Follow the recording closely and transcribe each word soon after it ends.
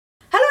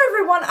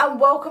everyone and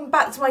welcome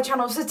back to my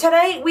channel. So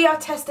today we are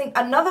testing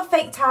another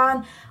fake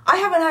tan. I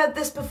haven't heard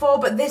this before,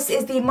 but this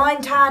is the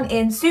Mintan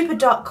in Super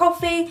Dark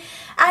Coffee.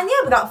 And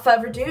yeah, without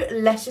further ado,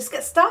 let's just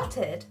get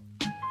started.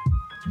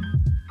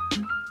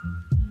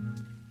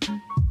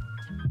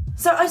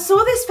 So I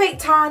saw this fake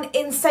tan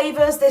in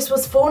Savers. This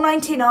was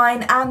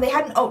 $4.99 and they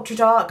had an ultra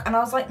dark and I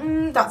was like,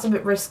 that's a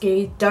bit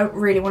risky. Don't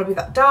really want to be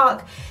that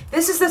dark.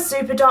 This is the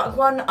super dark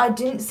one. I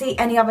didn't see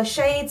any other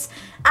shades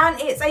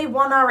and it's a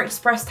 1 hour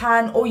express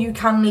tan, or you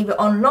can leave it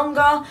on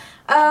longer.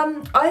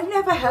 I've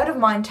never heard of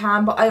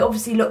Mintan, but I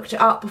obviously looked it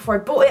up before I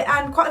bought it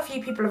and quite a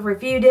few people have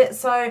reviewed it,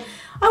 so I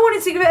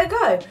wanted to give it a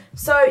go.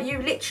 So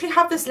you literally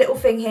have this little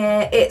thing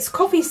here. It's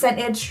coffee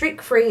scented,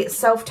 streak free,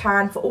 self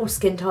tan for all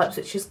skin types,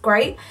 which is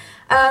great.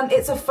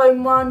 It's a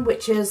foam one,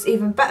 which is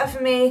even better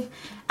for me,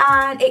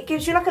 and it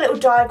gives you like a little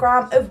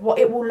diagram of what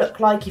it will look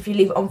like if you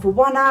leave it on for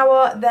 1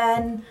 hour,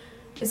 then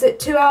is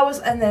it 2 hours,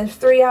 and then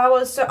 3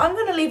 hours. So I'm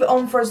going to leave it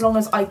on for as long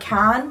as I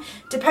can,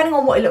 depending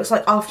on what it looks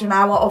like after an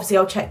hour. Obviously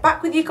I'll check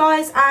back with you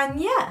guys, and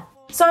yeah.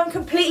 So I'm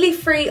completely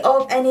free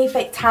of any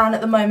fake tan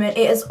at the moment.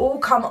 It has all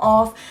come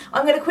off.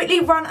 I'm going to quickly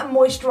run and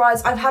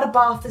moisturise. I've had a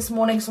bath this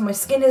morning, so my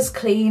skin is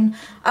clean.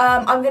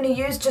 I'm going to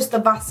use just the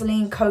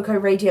Vaseline Cocoa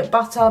Radiant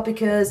Butter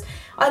because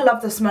I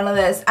love the smell of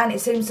this and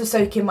it seems to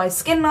soak in my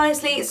skin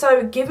nicely.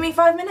 So give me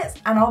 5 minutes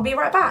and I'll be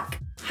right back.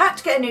 Had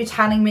to get a new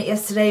tanning mitt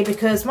yesterday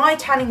because my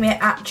tanning mitt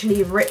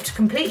actually ripped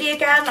completely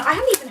again. I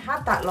haven't even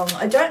had that long.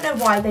 I don't know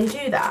why they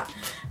do that.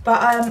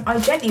 But I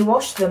gently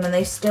washed them and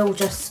they still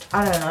just,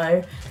 I don't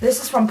know.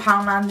 This is from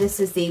Poundland.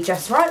 This is the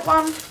Just Right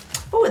one.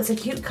 Oh, it's a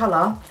cute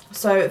colour.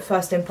 So,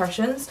 first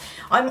impressions.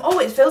 Oh,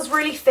 it feels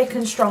really thick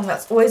and strong.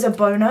 That's always a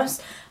bonus.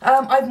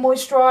 I've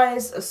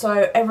moisturised,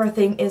 so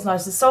everything is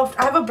nice and soft.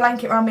 I have a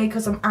blanket around me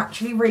because I'm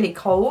actually really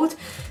cold.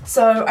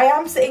 So, I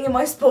am sitting in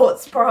my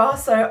sports bra,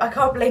 so I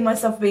can't blame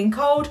myself for being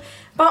cold.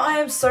 But I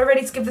am so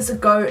ready to give this a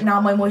go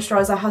now my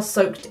moisturiser has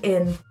soaked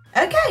in.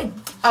 Okay,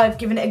 I've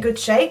given it a good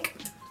shake.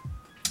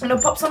 I'm going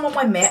to pop some on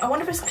my mitt. I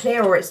wonder if it's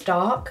clear or it's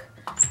dark.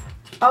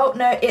 Oh,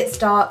 no, it's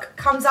dark.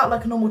 Comes out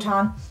like a normal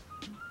tan.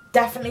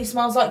 Definitely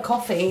smells like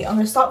coffee. I'm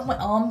going to start with my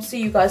arms so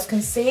you guys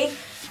can see.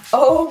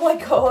 Oh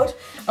my god.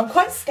 I'm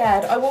quite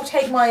scared. I will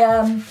take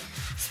my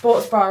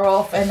sports bra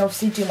off and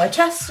obviously do my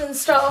chest and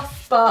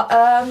stuff. But,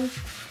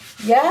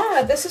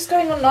 yeah, this is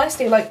going on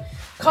nicely. Like,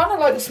 kind of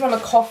like the smell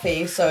of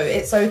coffee, so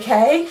it's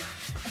okay.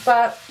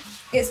 But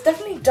it's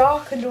definitely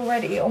darkened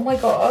already. Oh my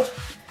god.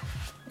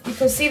 You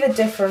can see the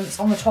difference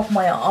on the top of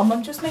my arm.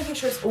 I'm just making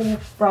sure it's all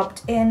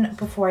rubbed in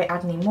before I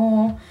add any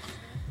more.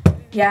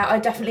 Yeah, I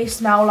definitely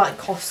smell like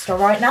Costa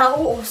right now,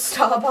 or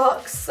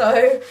Starbucks.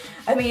 So,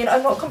 I mean,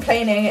 I'm not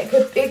complaining.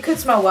 It could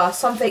smell worse.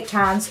 Some fake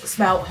tans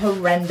smell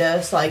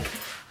horrendous, like,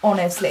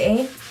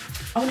 honestly.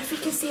 I wonder if you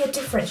can see a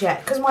difference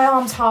yet, because my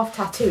arm's half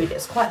tattooed.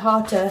 It's quite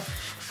hard to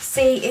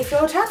see if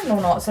you're tanning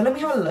or not. So let me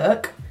have a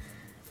look.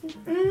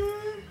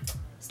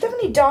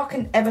 Definitely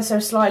darkened ever so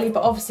slightly,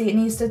 but obviously it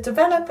needs to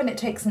develop and it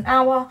takes an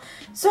hour.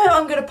 So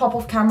I'm going to pop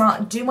off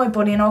camera, do my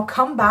body, and I'll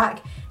come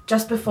back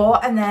just before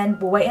and then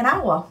we'll wait an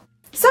hour.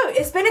 So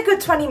it's been a good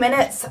 20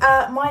 minutes.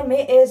 My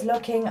mitt is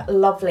looking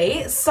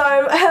lovely.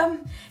 So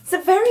it's a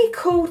very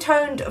cool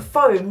toned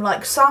foam.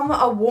 Like, some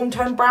are warm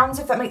toned browns,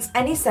 if that makes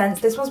any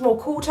sense. This one's more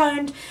cool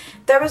toned.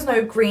 There is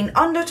no green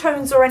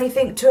undertones or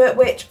anything to it,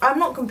 which I'm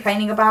not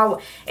complaining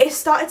about. It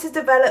started to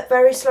develop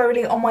very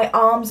slowly on my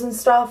arms and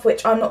stuff,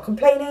 which I'm not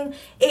complaining.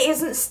 It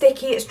isn't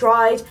sticky, it's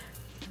dried.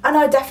 And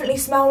I definitely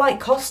smell like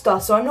Costa,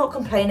 so I'm not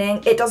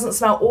complaining. It doesn't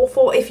smell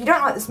awful. If you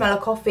don't like the smell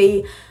of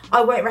coffee,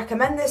 I won't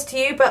recommend this to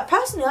you. But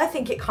personally, I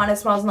think it kind of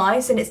smells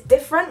nice and it's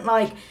different,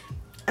 like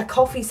a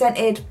coffee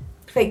scented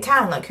fake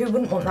tan. Like, who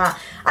wouldn't want that?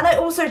 And I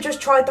also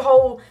just tried the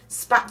whole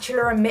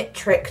spatula and mitt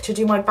trick to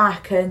do my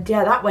back, and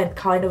yeah, that went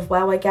kind of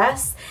well, I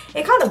guess.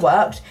 It kind of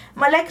worked.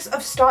 My legs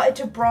have started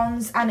to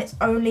bronze and it's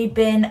only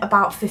been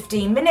about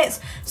 15 minutes.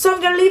 So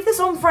I'm going to leave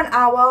this on for an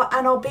hour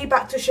and I'll be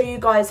back to show you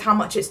guys how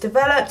much it's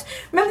developed.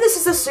 Remember, this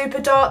is a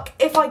super dark.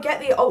 If I get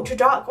the ultra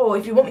dark, or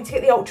if you want me to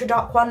get the ultra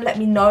dark one, let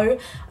me know.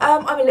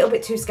 I'm a little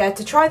bit too scared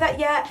to try that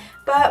yet,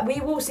 but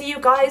we will see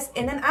you guys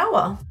in an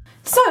hour.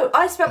 So,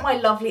 I spent my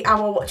lovely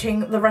hour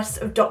watching the rest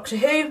of Doctor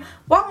Who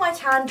while my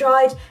tan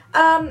dried.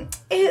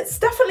 It's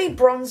definitely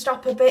bronzed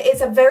up a bit.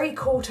 It's a very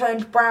cool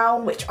toned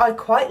brown, which I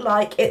quite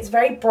like. It's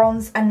very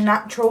bronze and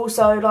natural,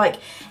 so like,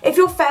 if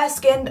you're fair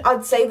skinned,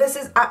 I'd say this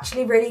is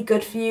actually really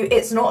good for you.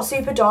 It's not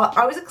super dark.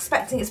 I was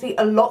expecting it to be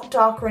a lot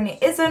darker and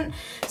it isn't,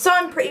 so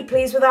I'm pretty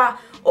pleased with that.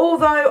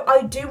 Although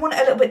I do want it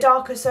a little bit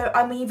darker, so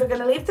I'm either going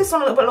to leave this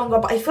on a little bit longer,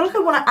 but I feel like I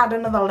want to add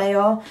another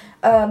layer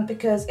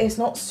because it's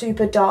not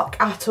super dark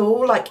at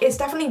all. Like, it's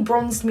definitely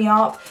bronzed me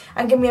up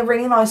and given me a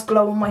really nice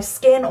glow on my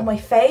skin, on my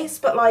face,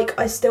 but like,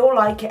 I still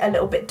like it a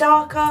little bit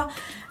darker.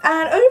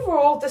 And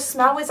overall, the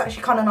smell is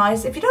actually kind of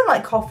nice. If you don't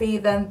like coffee,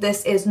 then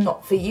this is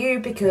not for you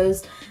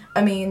because,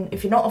 I mean,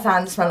 if you're not a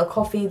fan of the smell of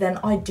coffee, then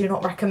I do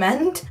not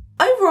recommend.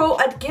 Overall,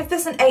 I'd give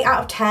this an 8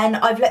 out of 10.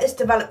 I've let this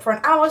develop for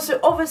an hour,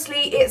 so obviously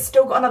it's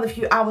still got another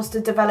few hours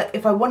to develop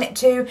if I want it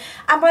to.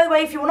 And by the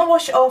way, if you want to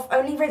wash it off,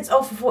 only rinse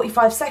off for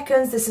 45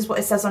 seconds. This is what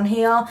it says on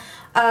here.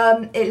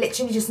 It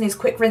literally just needs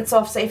quick rinse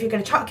off, so if you're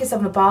going to chuck yourself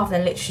in a bath,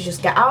 then literally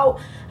just get out.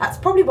 That's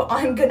probably what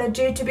I'm going to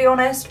do, to be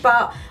honest,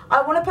 but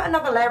I want to put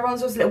another layer on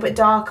so it's a little bit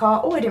darker.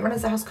 Oh, I didn't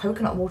realise it has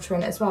coconut water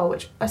in it as well,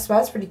 which I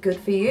swear is pretty good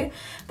for you.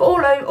 But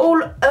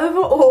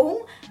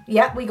overall,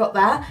 yeah, we got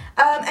there.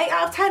 8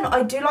 out of 10.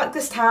 I do like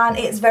this tan.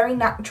 It's very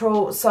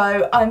natural,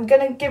 so I'm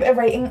going to give it a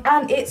rating,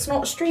 and it's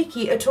not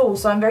streaky at all,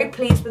 so I'm very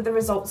pleased with the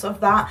results of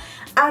that.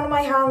 And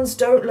my hands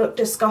don't look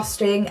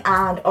disgusting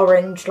and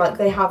orange like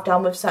they have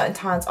done with certain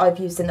tans I've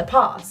used in the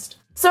past.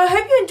 So I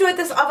hope you enjoyed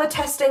this other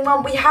testing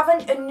one. We have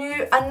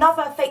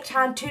another fake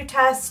tan to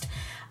test.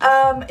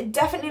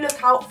 Definitely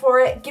look out for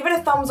it. Give it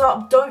a thumbs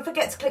up. Don't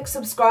forget to click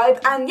subscribe,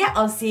 and yeah,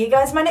 I'll see you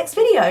guys in my next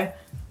video.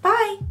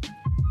 Bye!